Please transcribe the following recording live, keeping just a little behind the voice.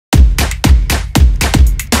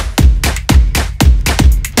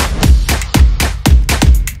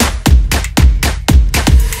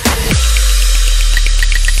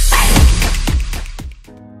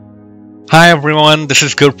Hi everyone, this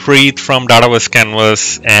is Gurpreet from Dataverse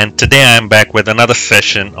Canvas, and today I am back with another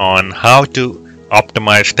session on how to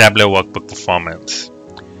optimize Tableau workbook performance.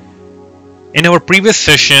 In our previous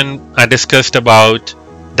session, I discussed about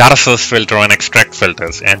data source filter and extract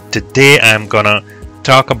filters, and today I am gonna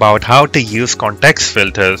talk about how to use context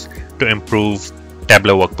filters to improve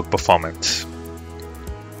Tableau workbook performance.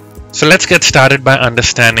 So let's get started by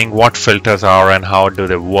understanding what filters are and how do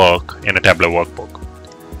they work in a Tableau workbook.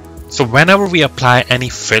 So whenever we apply any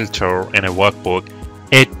filter in a workbook,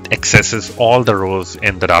 it accesses all the rows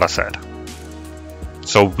in the dataset.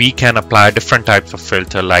 So we can apply different types of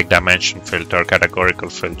filter like dimension filter, categorical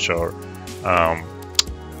filter,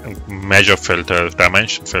 measure filters,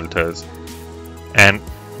 dimension filters, and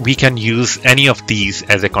we can use any of these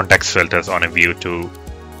as a context filters on a view to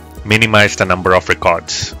minimize the number of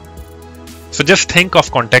records. So just think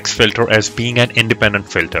of context filter as being an independent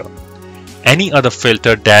filter. Any other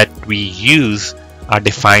filter that we use are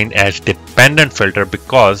defined as dependent filter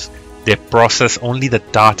because they process only the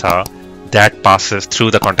data that passes through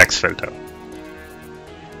the context filter.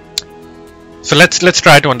 So let's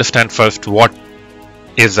try to understand first what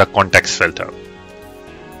is a context filter.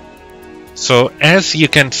 So as you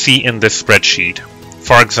can see in this spreadsheet,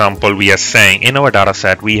 for example, we are saying in our data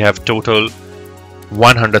set we have total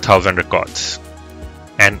 100,000 records,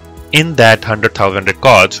 and in that 100,000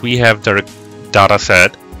 records, we have the data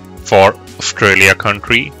set for Australia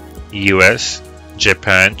country, US,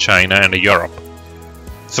 Japan, China, and Europe.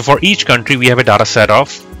 So for each country, we have a data set of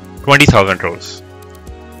 20,000 rows.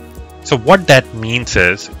 So what that means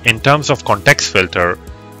is, in terms of context filter,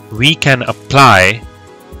 we can apply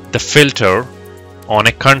the filter on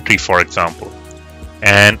a country, for example.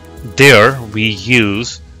 And there we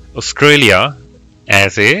use Australia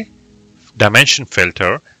as a dimension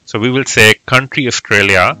filter. So we will say country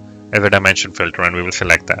Australia as a dimension filter, and we will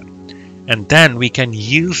select that. And then we can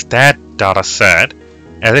use that data set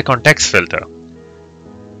as a context filter.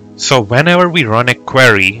 So whenever we run a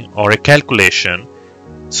query or a calculation,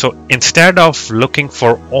 so instead of looking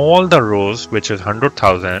for all the rows, which is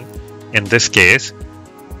 100,000 in this case,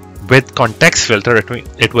 with context filter,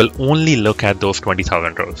 it will only look at those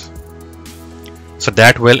 20,000 rows. So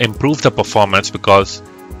that will improve the performance because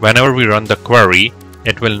whenever we run the query,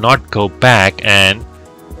 it will not go back and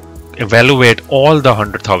evaluate all the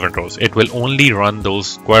 100,000 rows. It will only run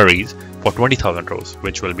those queries for 20,000 rows,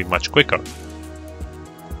 which will be much quicker.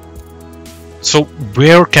 So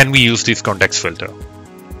where can we use this context filter?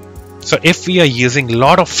 So if we are using a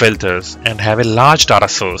lot of filters and have a large data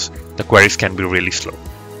source, the queries can be really slow.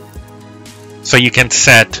 So you can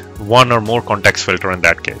set one or more context filter in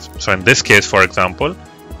that case. So in this case, for example,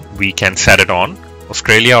 we can set it on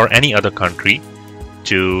Australia or any other country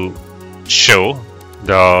to show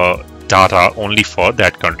the data only for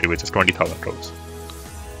that country, which is 20,000 rows.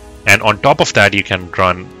 And on top of that, you can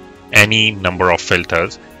run any number of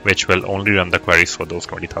filters which will only run the queries for those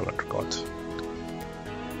 20,000 records.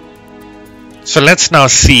 So let's now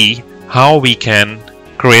see how we can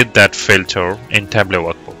create that filter in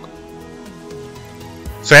Tableau workbook.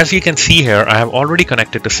 So as you can see here, I have already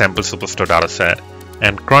connected to sample superstore dataset,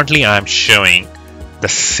 and currently I am showing the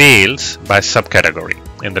sales by subcategory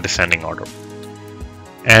in the descending order.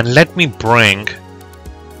 And let me bring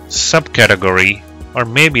subcategory, or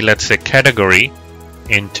maybe let's say category,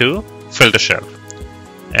 into filter shelf.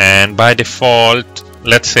 And by default,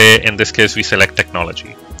 let's say in this case we select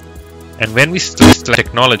technology. And when we select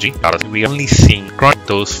technology, we are only seeing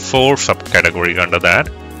those 4 subcategories under that,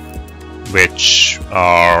 which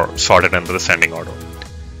are sorted in the descending order.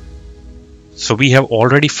 So we have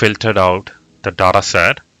already filtered out the data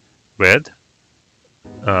set with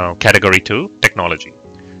category 2 technology.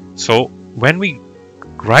 So when we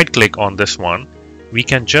right click on this one, we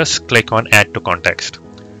can just click on add to context.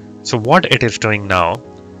 So what it is doing now,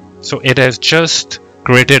 so it has just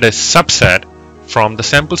created a subset from the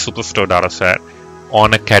sample superstore dataset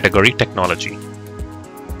on a category technology.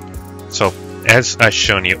 So as I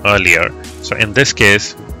shown you earlier, so in this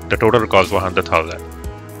case the total records were 100,000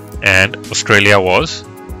 and Australia was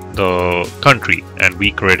the country, and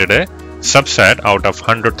we created a subset out of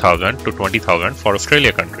 100,000 to 20,000 for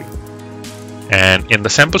Australia country. And in the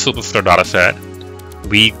sample superstore dataset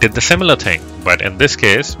we did the similar thing, but in this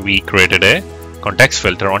case we created a context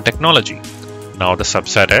filter on technology. Now the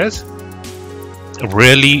subset is a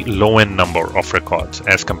really low in number of records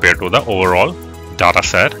as compared to the overall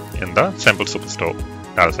dataset in the sample superstore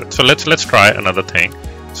dataset. So let's try another thing.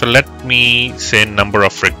 So let me say number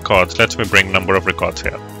of records. Let me bring number of records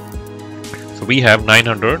here. So we have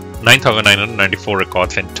 9,994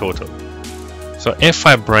 records in total. So if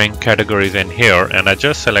I bring categories in here and I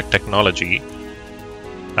just select technology,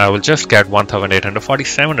 I will just get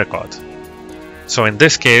 1847 records. So in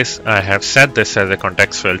this case, I have set this as a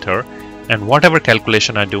context filter, and whatever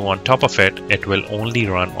calculation I do on top of it, it will only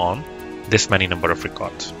run on this many number of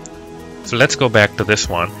records. So let's go back to this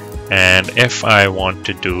one, and if I want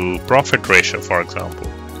to do profit ratio, for example,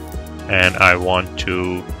 and I want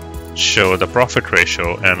to show the profit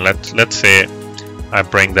ratio, and let's say I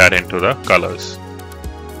bring that into the colors.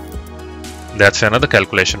 That's another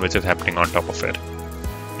calculation which is happening on top of it,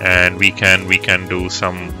 and we can do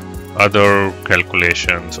some other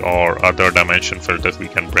calculations or other dimension filters we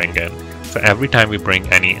can bring in. So every time we bring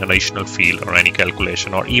any additional field or any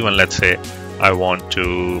calculation, or even let's say I want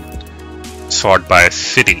to sort by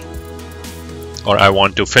city, or I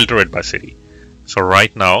want to filter it by city. So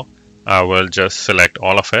right now I will just select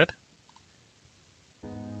all of it,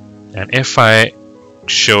 and if I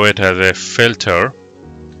show it as a filter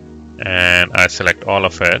and I select all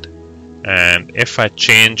of it, and if I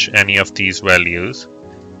change any of these values,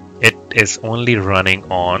 it is only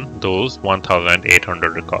running on those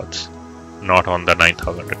 1800 records, not on the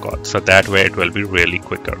 9000 records. So that way it will be really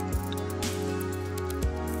quicker.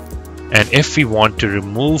 And if we want to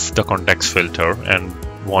remove the context filter and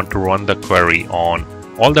want to run the query on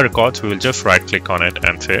all the records, we will just right click on it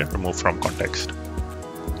and say remove from context.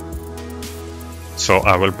 So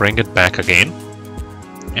I will bring it back again,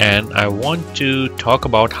 and I want to talk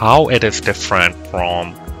about how it is different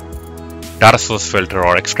from data source filter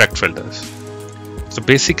or extract filters. So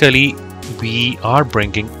basically we are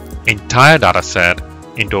bringing entire data set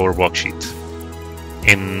into our worksheets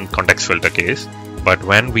in context filter case, but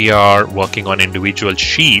when we are working on individual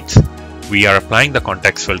sheets, we are applying the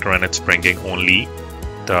context filter and it's bringing only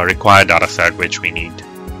the required data set which we need,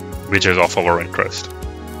 which is of our interest.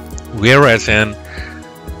 Whereas in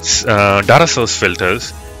data source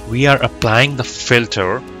filters, we are applying the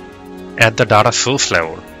filter at the data source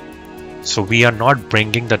level. So we are not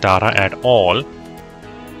bringing the data at all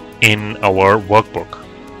in our workbook.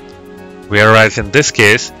 Whereas in this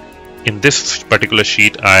case, in this particular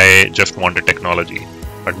sheet, I just wanted technology.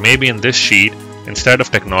 But maybe in this sheet, instead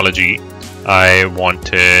of technology, I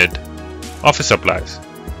wanted office supplies.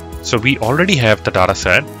 So we already have the data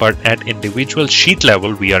set, but at individual sheet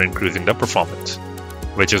level, we are increasing the performance,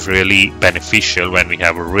 which is really beneficial when we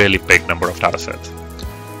have a really big number of data sets.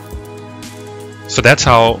 So that's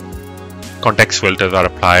how context filters are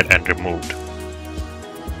applied and removed.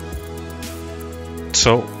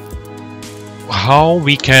 So how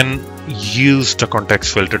we can use the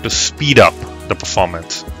context filter to speed up the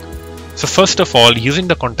performance. So first of all, using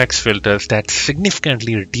the context filters that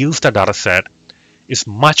significantly reduce the data set is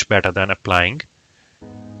much better than applying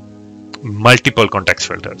multiple context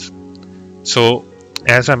filters. So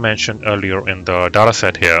as I mentioned earlier in the data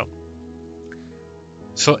set here,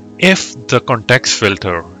 so if the context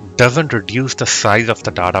filter doesn't reduce the size of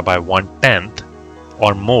the data by 1/10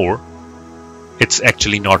 or more, it's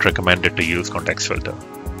actually not recommended to use context filter,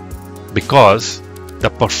 because the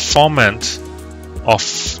performance of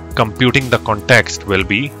computing the context will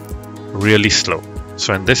be really slow.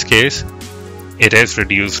 So in this case, it is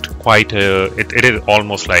reduced quite it is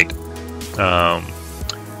almost like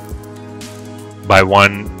by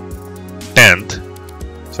 1/10.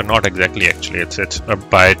 So not exactly, actually it's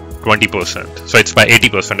by 20%. So it's by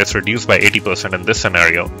 80%. It's reduced by 80% in this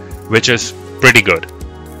scenario, which is pretty good.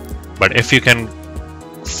 But if you can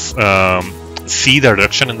see the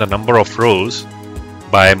reduction in the number of rows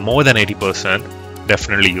by more than 80%,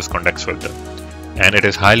 definitely use context filter. And it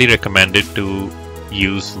is highly recommended to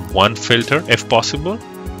use one filter if possible.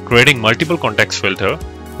 Creating multiple context filter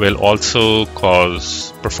will also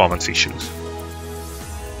cause performance issues.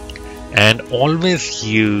 And always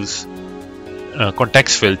use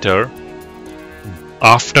context filter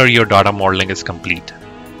after your data modeling is complete.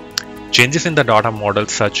 Changes in the data model,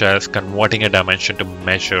 such as converting a dimension to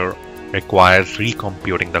measure, requires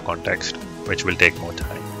recomputing the context, which will take more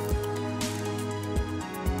time.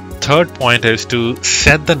 Third point is to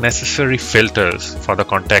set the necessary filters for the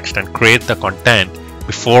context and create the content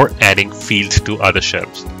before adding fields to other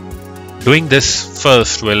shelves. Doing this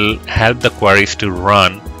first will help the queries to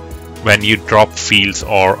run when you drop fields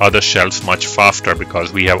or other shelves much faster,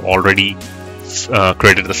 because we have already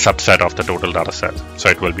created the subset of the total data set. So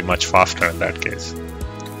it will be much faster in that case.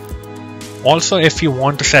 Also, if you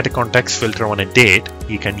want to set a context filter on a date,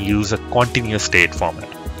 you can use a continuous date format.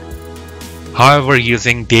 However,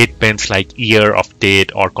 using date pins like year of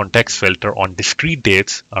date or context filter on discrete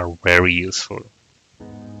dates are very useful.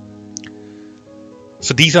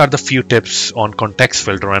 So these are the few tips on context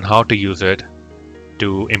filter and how to use it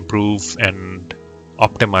to improve and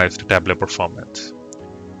optimize the Tableau performance.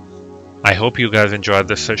 I hope you guys enjoyed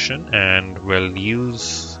this session and will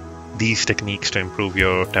use these techniques to improve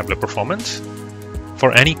your Tableau performance.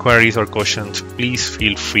 For any queries or questions, please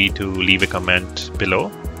feel free to leave a comment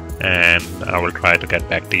below, and I will try to get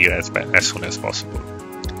back to you as soon as possible.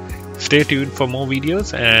 Stay tuned for more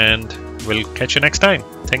videos, and we'll catch you next time.